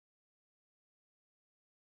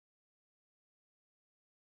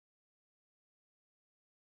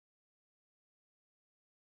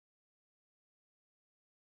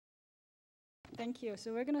Thank you.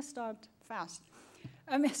 So we're going to start fast.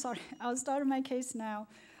 Sorry, I'll start my case now.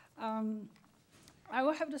 I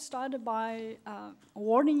will have to start by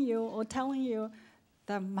warning you or telling you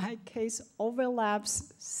that my case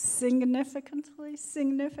overlaps significantly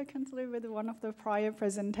with one of the prior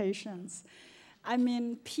presentations. I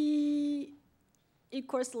mean, P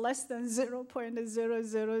equals less than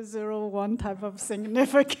 0.0001 type of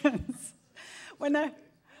significance. When I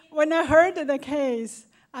heard the case,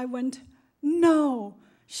 I went, no,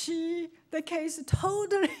 the case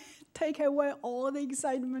totally take away all the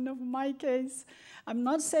excitement of my case. I'm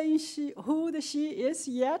not saying who the she is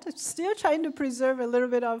yet, still trying to preserve a little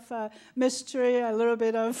bit of mystery, a little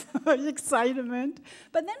bit of excitement.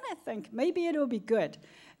 But then I think maybe it will be good.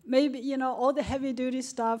 Maybe, you know, all the heavy-duty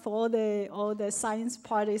stuff, all the science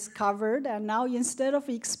part is covered, and now instead of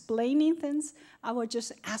explaining things, I will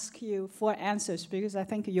just ask you for answers, because I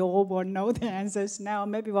think you all will know the answers now.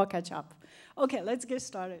 Maybe we'll catch up. Okay, let's get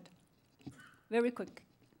started. Very quick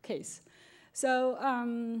case. So,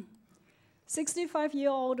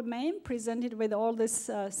 65-year-old man presented with all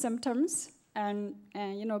these symptoms, and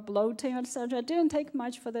you know, bloating, etc. It didn't take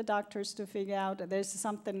much for the doctors to figure out that there's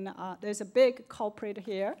something, there's a big culprit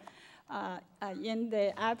here in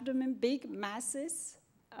the abdomen, big masses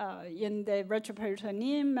in the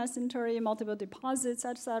retroperitoneum, mesentery, multiple deposits,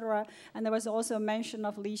 etc. And there was also mention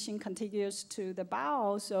of lesion contiguous to the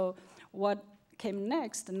bowel. So what came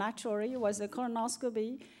next, naturally, was a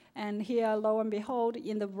colonoscopy. And here, lo and behold,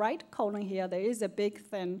 in the right colon here, there is a big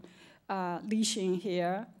thin lesion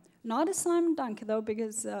here. Not a slam dunk, though,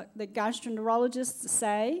 because the gastroenterologists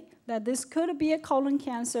say that this could be a colon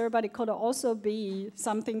cancer, but it could also be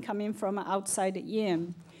something coming from outside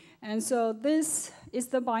in. And so this is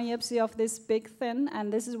the biopsy of this big thin,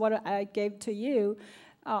 and this is what I gave to you.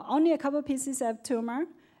 Only a couple pieces of tumor,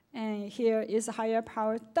 and here is a higher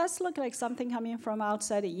power. Does look like something coming from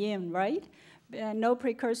outside in, right? No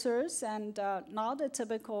precursors, and not a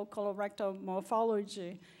typical colorectal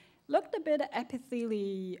morphology. Looked a bit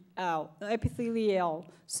epithelial.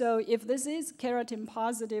 So if this is keratin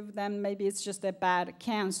positive, then maybe it's just a bad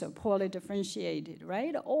cancer, poorly differentiated,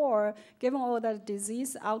 right? Or given all that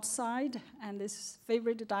disease outside, and this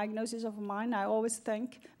favorite diagnosis of mine, I always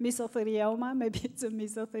think mesothelioma, maybe it's a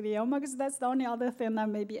mesothelioma, because that's the only other thing that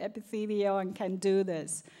may be epithelial and can do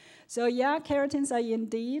this. So yeah, keratins are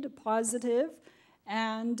indeed positive,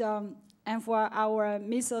 and for our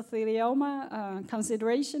mesothelioma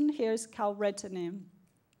consideration, here's calretinine.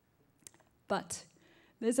 But,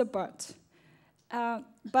 there's a but.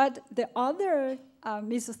 But the other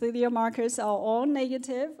mesothelial markers are all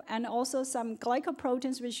negative, and also some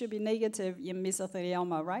glycoproteins which should be negative in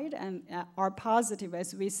mesothelioma, right? And are positive,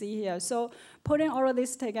 as we see here. So putting all of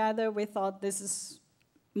this together, we thought this is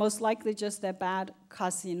most likely just a bad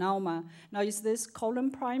carcinoma. Now, is this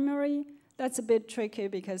colon primary? That's a bit tricky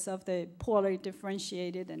because of the poorly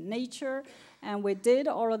differentiated nature. And we did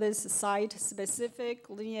all of this site-specific,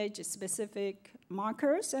 lineage-specific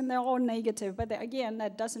markers, and they're all negative. But again,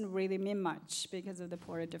 that doesn't really mean much because of the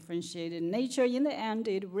poorly differentiated nature. In the end,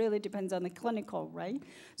 it really depends on the clinical, right?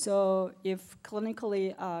 So if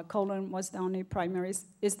clinically colon was the only primary,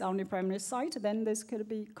 is the only primary site, then this could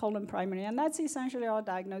be colon primary. And that's essentially our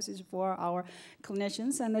diagnosis for our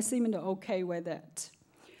clinicians, and they seem to okay with it.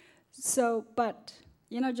 So, but,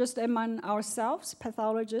 you know, just among ourselves,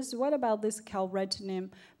 pathologists, what about this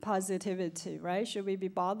calretinine positivity, right? Should we be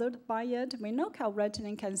bothered by it? We know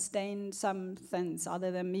calretinine can stain some things other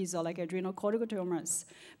than meso, like adrenocortical tumors,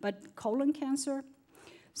 but colon cancer?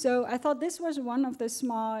 So I thought this was one of the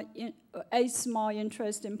small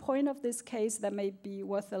interesting point of this case that may be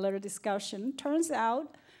worth a little discussion. Turns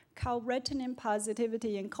out calretinine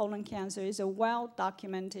positivity in colon cancer is a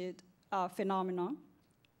well-documented phenomenon.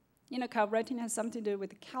 You know, calretinine has something to do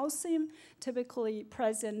with calcium, typically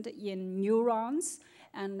present in neurons,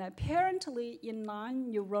 and apparently in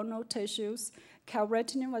non-neuronal tissues,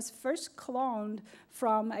 calretinine was first cloned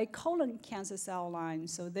from a colon cancer cell line,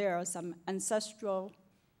 so there are some ancestral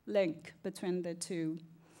link between the two.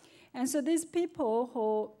 And so these people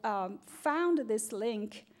who found this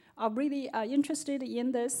link are really interested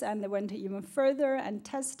in this, and they went even further and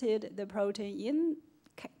tested the protein in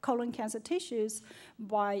colon cancer tissues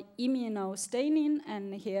by immunostaining,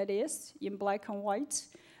 and here it is in black and white,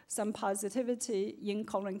 some positivity in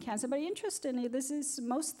colon cancer. But interestingly, this is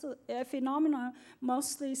a phenomenon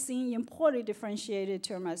mostly seen in poorly differentiated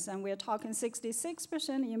tumors, and we're talking 66%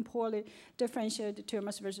 in poorly differentiated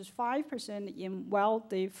tumors versus 5% in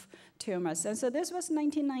well-diff tumors. And so this was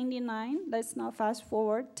 1999. Let's now fast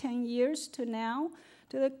forward 10 years to now,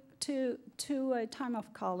 to a time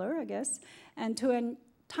of color, I guess, and to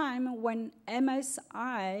time when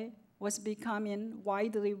MSI was becoming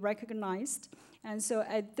widely recognized. And so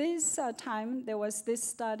at this time, there was this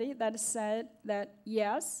study that said that,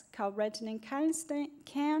 yes, calretinine can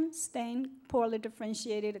stain poorly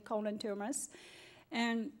differentiated colon tumors.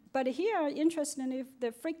 But here, interestingly,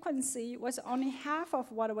 the frequency was only half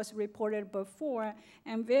of what was reported before.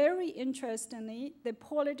 And very interestingly, the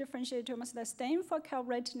poorly differentiated tumors that stained for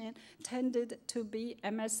calretinine tended to be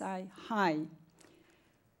MSI high.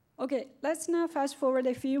 Okay, let's now fast forward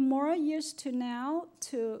a few more years to now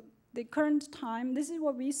to the current time. This is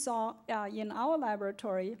what we saw in our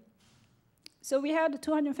laboratory. So we had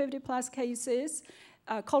 250 plus cases,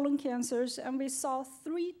 colon cancers, and we saw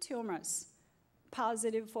 3 tumors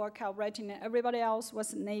positive for calretinine. Everybody else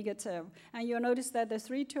was negative. And you'll notice that the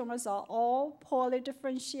 3 tumors are all poorly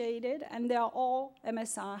differentiated, and they are all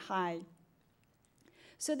MSI high.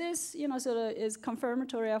 So this, sort of is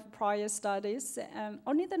confirmatory of prior studies, and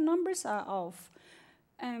only the numbers are off.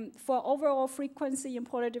 For overall frequency in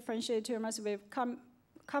poorly differentiated tumors, we've come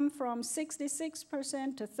from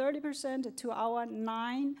 66% to 30% to our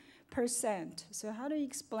 9%. So how do you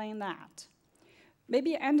explain that?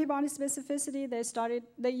 Maybe antibody specificity,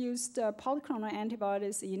 they used polyclonal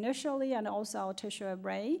antibodies initially, and also our tissue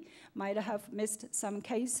array might have missed some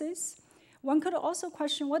cases. One could also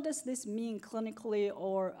question, what does this mean clinically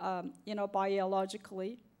or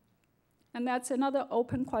biologically? And that's another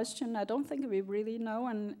open question. I don't think we really know.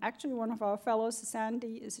 And actually, one of our fellows,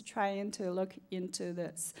 Sandy, is trying to look into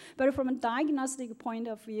this. But from a diagnostic point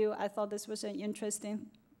of view, I thought this was an interesting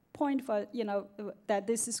point for, that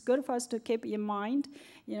this is good for us to keep in mind,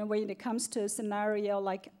 when it comes to a scenario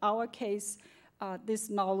like our case, this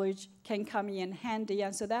knowledge can come in handy.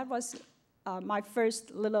 And so that was my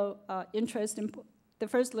first little interesting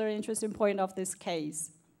point of this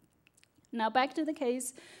case. Now back to the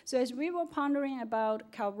case. So as we were pondering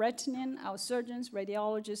about calretinine, our surgeons,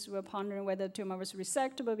 radiologists were pondering whether the tumor was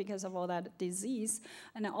resectable because of all that disease.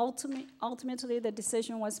 And ultimately the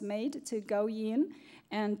decision was made to go in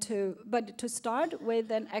and to start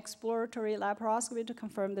with an exploratory laparoscopy to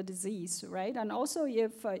confirm the disease, right? And also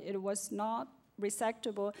if it was not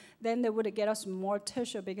resectable, then they would get us more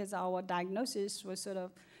tissue because our diagnosis was sort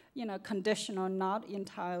of, conditional, not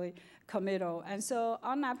entirely committal. And so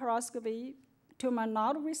on laparoscopy, tumor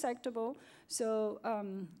not resectable, so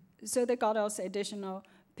they got us additional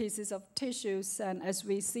pieces of tissues, and as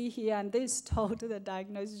we see here, and this told the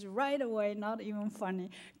diagnosis right away, not even funny.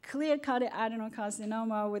 Clear-cut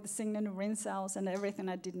adenocarcinoma with signaling ring cells and everything.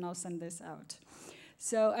 I did not send this out.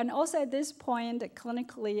 So, and also at this point,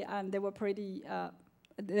 clinically,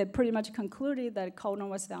 they pretty much concluded that colon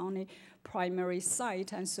was the only primary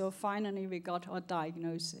site, and so finally we got a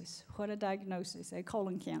diagnosis. What a diagnosis, a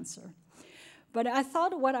colon cancer. But I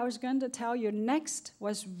thought what I was going to tell you next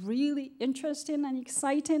was really interesting and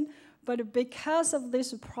exciting, but because of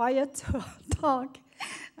this prior talk,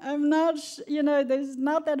 I'm not, there's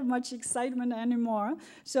not that much excitement anymore.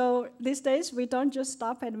 So these days, we don't just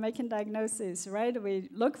stop at making diagnoses, right? We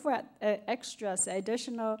look for extras,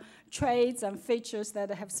 additional traits and features that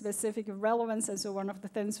have specific relevance. And so one of the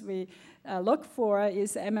things we look for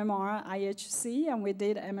is MMR IHC, and we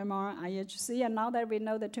did MMR IHC. And now that we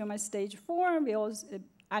know the tumor is stage 4, we also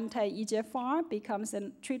anti-EGFR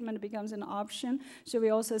treatment becomes an option. So we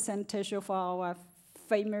also send tissue for our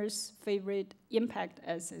favorite impact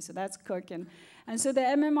assay, so that's cooking. And so the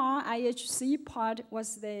MMR IHC part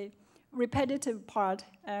was the repetitive part,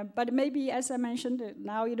 but maybe, as I mentioned,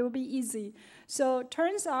 now it will be easy. So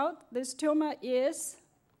turns out this tumor is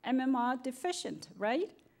MMR deficient,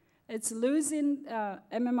 right? It's losing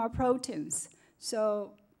MMR proteins.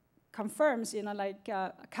 So confirms,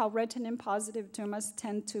 calretinine positive tumors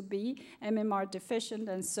tend to be MMR deficient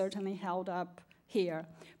and certainly held up here.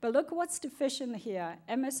 But look what's deficient here,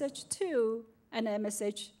 MSH2 and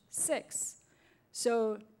MSH6.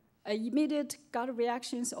 So immediate gut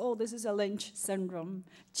reactions, oh, this is a Lynch syndrome.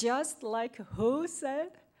 Just like who said?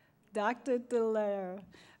 Dr. Dallaire,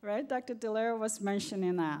 right? Dr. Dallaire was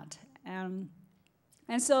mentioning that.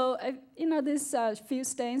 And so, these few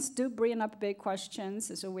stains do bring up big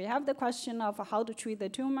questions. So we have the question of how to treat the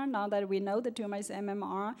tumor. Now that we know the tumor is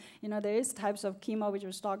MMR, there is types of chemo which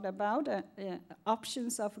was talked about,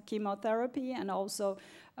 options of chemotherapy, and also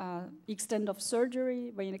extent of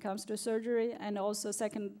surgery when it comes to surgery. And also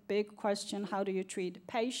second big question, how do you treat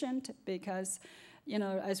patient? Because,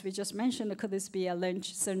 as we just mentioned, could this be a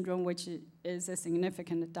Lynch syndrome, which is a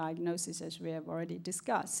significant diagnosis, as we have already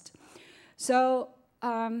discussed. So,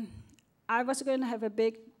 I was going to have a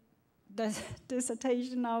big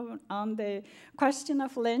dissertation on the question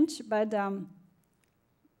of Lynch, but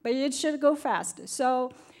but it should go fast.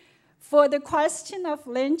 So for the question of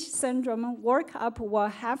Lynch syndrome, workup will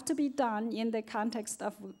have to be done in the context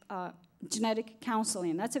of genetic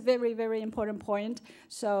counseling. That's a very, very important point.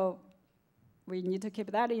 So we need to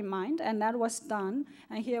keep that in mind, and that was done.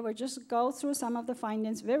 And here we'll just go through some of the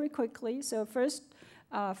findings very quickly. So first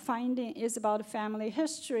finding is about family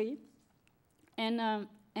history. And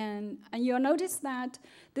you'll notice that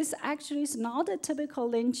this actually is not a typical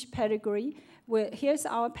Lynch pedigree. Here's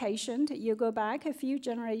our patient. You go back a few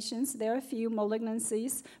generations, there are a few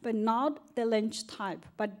malignancies, but not the Lynch type.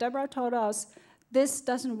 But Deborah told us this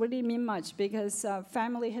doesn't really mean much because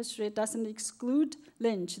family history doesn't exclude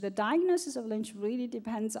Lynch. The diagnosis of Lynch really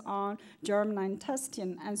depends on germline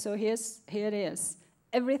testing. And so here it is,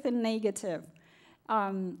 everything negative.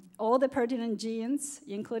 All the pertinent genes,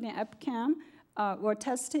 including EpCAM, were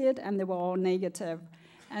tested, and they were all negative.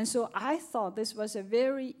 And so I thought this was a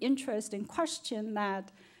very interesting question,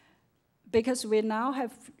 that because we now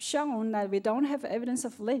have shown that we don't have evidence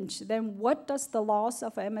of Lynch, then what does the loss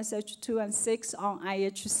of MSH2 and 6 on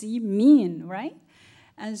IHC mean, right?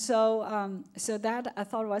 And so, so that I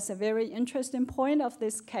thought was a very interesting point of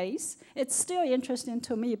this case. It's still interesting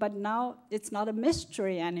to me, but now it's not a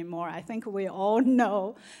mystery anymore. I think we all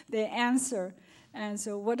know the answer. And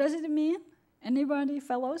so what does it mean? Anybody,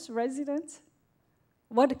 fellows, residents?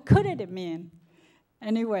 What could it mean?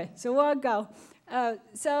 Anyway, so we'll go.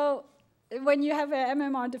 So when you have an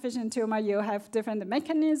MMR deficient tumor, you have different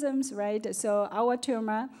mechanisms, right? So our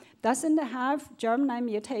tumor doesn't have germline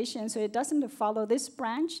mutation, so it doesn't follow this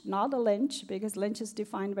branch, not a Lynch, because Lynch is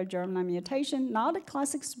defined by germline mutation, not a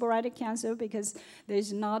classic sporadic cancer, because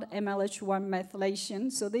there's not MLH1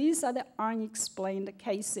 methylation. So these are the unexplained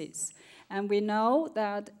cases. And we know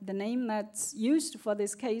that the name that's used for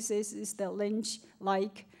these cases is the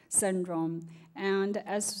Lynch-like syndrome. And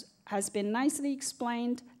as has been nicely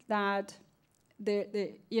explained, that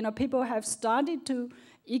people have started to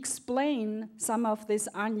explain some of this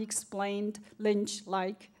unexplained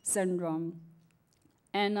Lynch-like syndrome.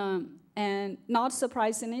 And not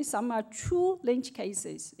surprisingly, some are true Lynch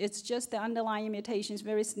cases. It's just the underlying mutation is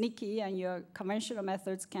very sneaky and your conventional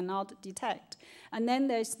methods cannot detect. And then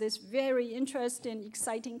there's this very interesting,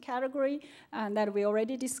 exciting category that we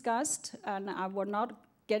already discussed, and I will not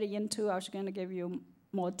get into. I was going to give you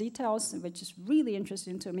more details, which is really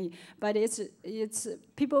interesting to me. But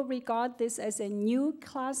people regard this as a new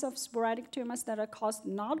class of sporadic tumors that are caused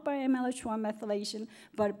not by MLH1 methylation,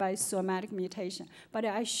 but by somatic mutation. But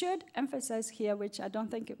I should emphasize here, which I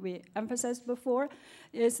don't think we emphasized before,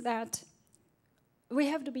 is that we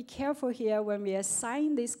have to be careful here when we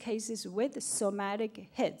assign these cases with somatic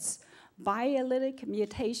hits. Biallelic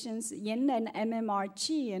mutations in an MMR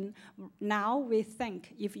gene, now we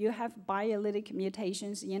think if you have biallelic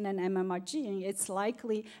mutations in an MMR gene, it's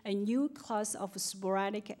likely a new class of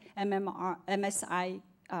sporadic MSI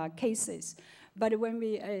cases. But when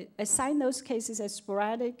we assign those cases as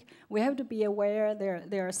sporadic, we have to be aware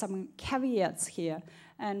there are some caveats here.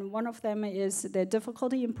 And one of them is the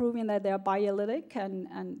difficulty in proving that they're biallelic,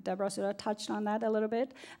 and Deborah sort of touched on that a little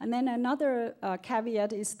bit. And then another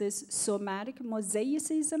caveat is this somatic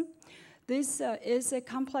mosaicism. This is a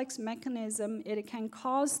complex mechanism. It can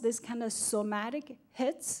cause this kind of somatic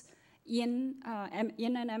hits in an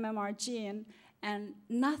MMR gene, and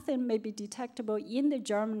nothing may be detectable in the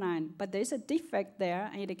germline, but there's a defect there,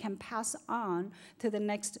 and it can pass on to the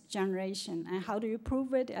next generation. And how do you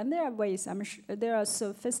prove it? And there are ways. I'm sure there are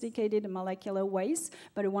sophisticated molecular ways,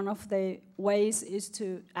 but one of the ways is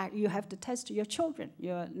you have to test your children,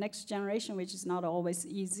 your next generation, which is not always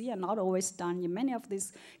easy and not always done in many of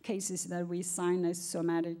these cases that we sign as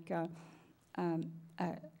somatic,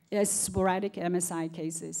 as sporadic MSI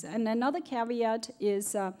cases. And another caveat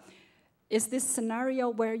is this scenario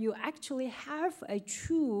where you actually have a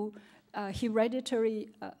true hereditary,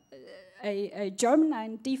 a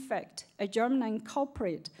germline defect, a germline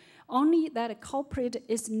culprit, only that a culprit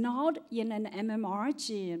is not in an MMR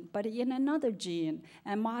gene, but in another gene.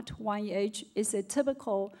 And MAT1H is a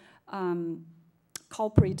typical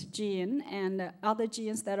culprit gene, and other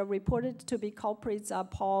genes that are reported to be culprits are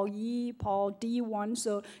PAL-E, PAL-D1.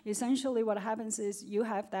 So essentially what happens is you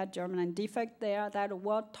have that germline defect there that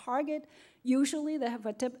will target, usually they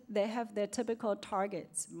have their typical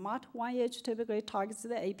targets. MAT1H typically targets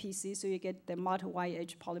the APC, so you get the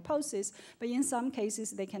MAT1H polyposis, but in some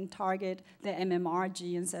cases they can target the MMR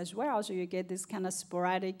genes as well, so you get this kind of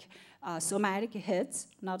sporadic somatic hits,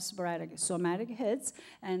 not sporadic, somatic hits,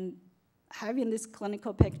 and having this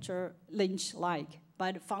clinical picture Lynch-like,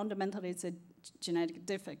 but fundamentally it's a genetic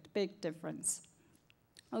defect, big difference.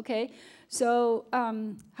 Okay, so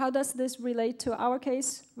how does this relate to our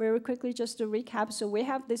case? Very quickly, just to recap. So we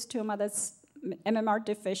have this tumor that's MMR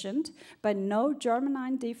deficient, but no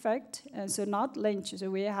germline defect, so not Lynch. So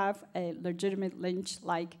we have a legitimate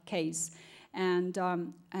Lynch-like case, and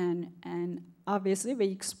obviously we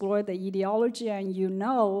explore the etiology, and you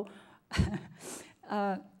know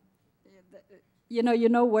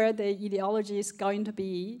where the etiology is going to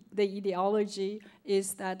be. The etiology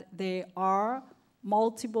is that there are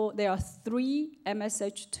 3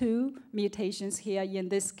 MSH2 mutations here in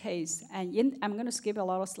this case. And I'm going to skip a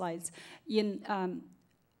lot of slides.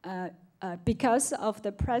 Because of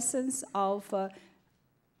the presence of,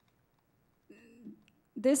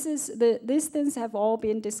 these things have all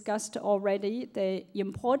been discussed already. The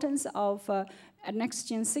importance of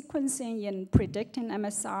next-gen sequencing in predicting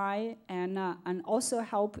MSI and also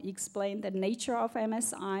help explain the nature of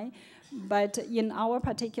MSI. But in our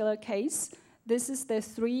particular case, this is the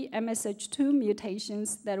 3 MSH2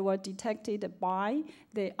 mutations that were detected by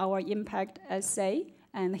our impact assay.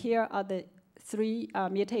 And here are the 3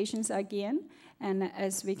 mutations again. And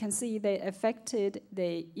as we can see, they affected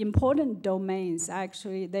the important domains.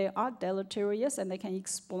 Actually, they are deleterious, and they can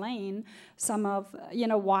explain some of,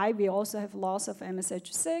 why we also have loss of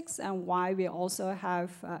MSH6 and why we also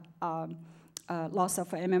have loss of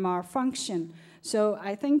MMR function. So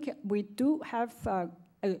I think we do have a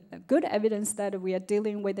good evidence that we are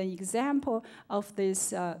dealing with an example of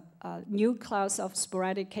this new class of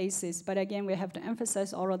sporadic cases. But again, we have to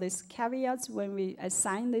emphasize all of these caveats when we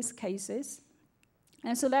assign these cases.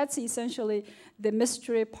 And so that's essentially the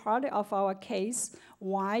mystery part of our case,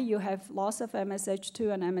 why you have loss of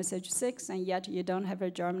MSH2 and MSH6, and yet you don't have a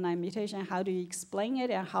germline mutation. How do you explain it,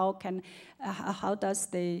 and how does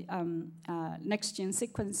the next-gen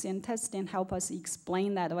sequencing testing help us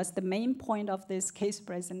explain that? That was the main point of this case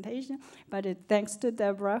presentation, but thanks to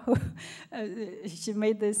Deborah, who she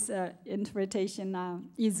made this interpretation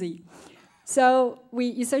easy. So we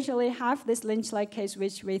essentially have this Lynch-like case,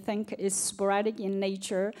 which we think is sporadic in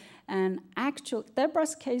nature. And actually,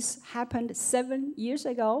 Deborah's case happened 7 years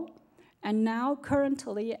ago. And now,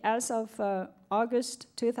 currently, as of August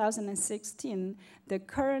 2016, the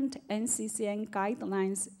current NCCN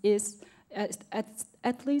guidelines is,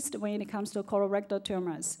 at least when it comes to colorectal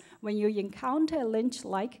tumors, when you encounter a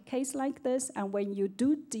Lynch-like case like this, and when you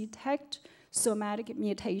do detect somatic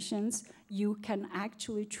mutations, you can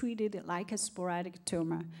actually treat it like a sporadic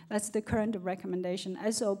tumor. That's the current recommendation,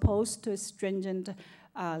 as opposed to a stringent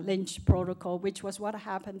Lynch protocol, which was what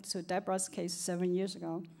happened to Deborah's case 7 years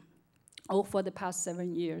ago, or for the past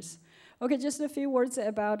 7 years. Okay, just a few words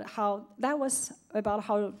about how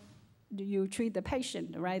do you treat the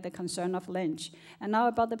patient, right? The concern of Lynch. And now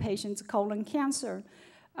about the patient's colon cancer.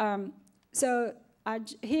 Here,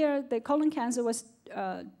 the colon cancer was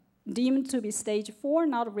deemed to be stage 4,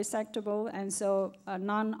 not resectable, and so a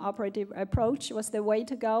non-operative approach was the way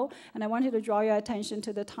to go. And I wanted to draw your attention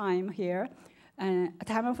to the time here.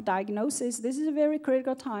 Time of diagnosis, this is a very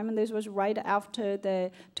critical time, and this was right after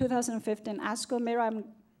the 2015 ASCO mirror.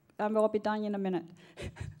 I will be done in a minute.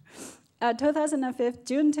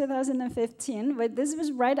 June 2015, but this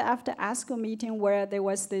was right after ASCO meeting, where there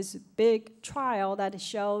was this big trial that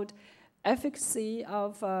showed efficacy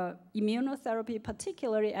of immunotherapy,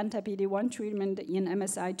 particularly anti-PD-1 treatment in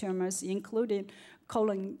MSI tumors, including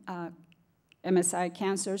colon MSI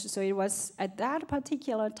cancers. So it was at that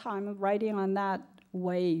particular time riding on that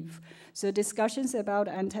wave. So discussions about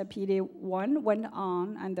anti-PD-1 went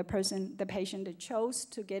on, and the patient chose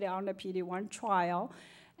to get on the PD-1 trial,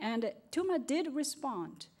 and tumor did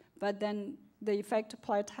respond, but then the effect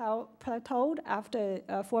plateaued after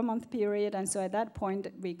a 4-month period, and so at that point,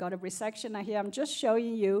 we got a resection. And here I'm just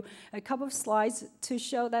showing you a couple of slides to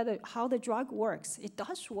show that how the drug works. It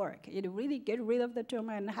does work. It really gets rid of the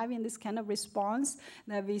tumor, and having this kind of response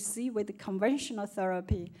that we see with the conventional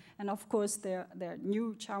therapy. And of course, there are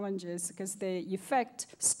new challenges, because the effect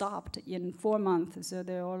stopped in 4 months. So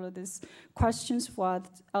there are all of these questions for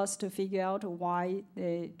us to figure out why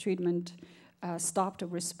the treatment stopped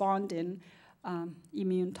responding.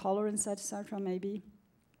 Immune tolerance, etc., maybe.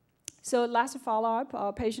 So last follow-up,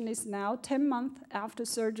 our patient is now 10 months after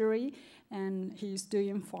surgery, and he's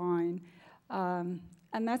doing fine. And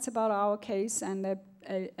that's about our case. And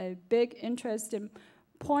a big interesting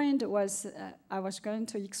point was, I was going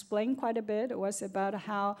to explain quite a bit, was about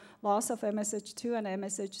how loss of MSH2 and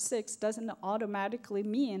MSH6 doesn't automatically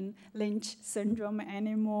mean Lynch syndrome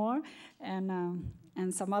anymore, and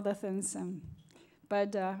some other things.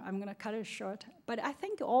 But I'm going to cut it short. But I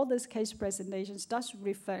think all these case presentations does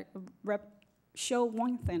show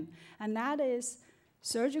one thing, and that is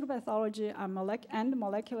surgical pathology and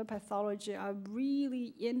molecular pathology are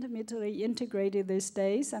really intimately integrated these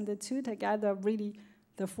days, and the two together are really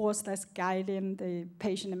the force that's guiding the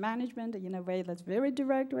patient management in a way that's very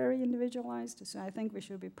direct, very individualized. So I think we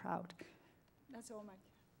should be proud. That's all, Mike.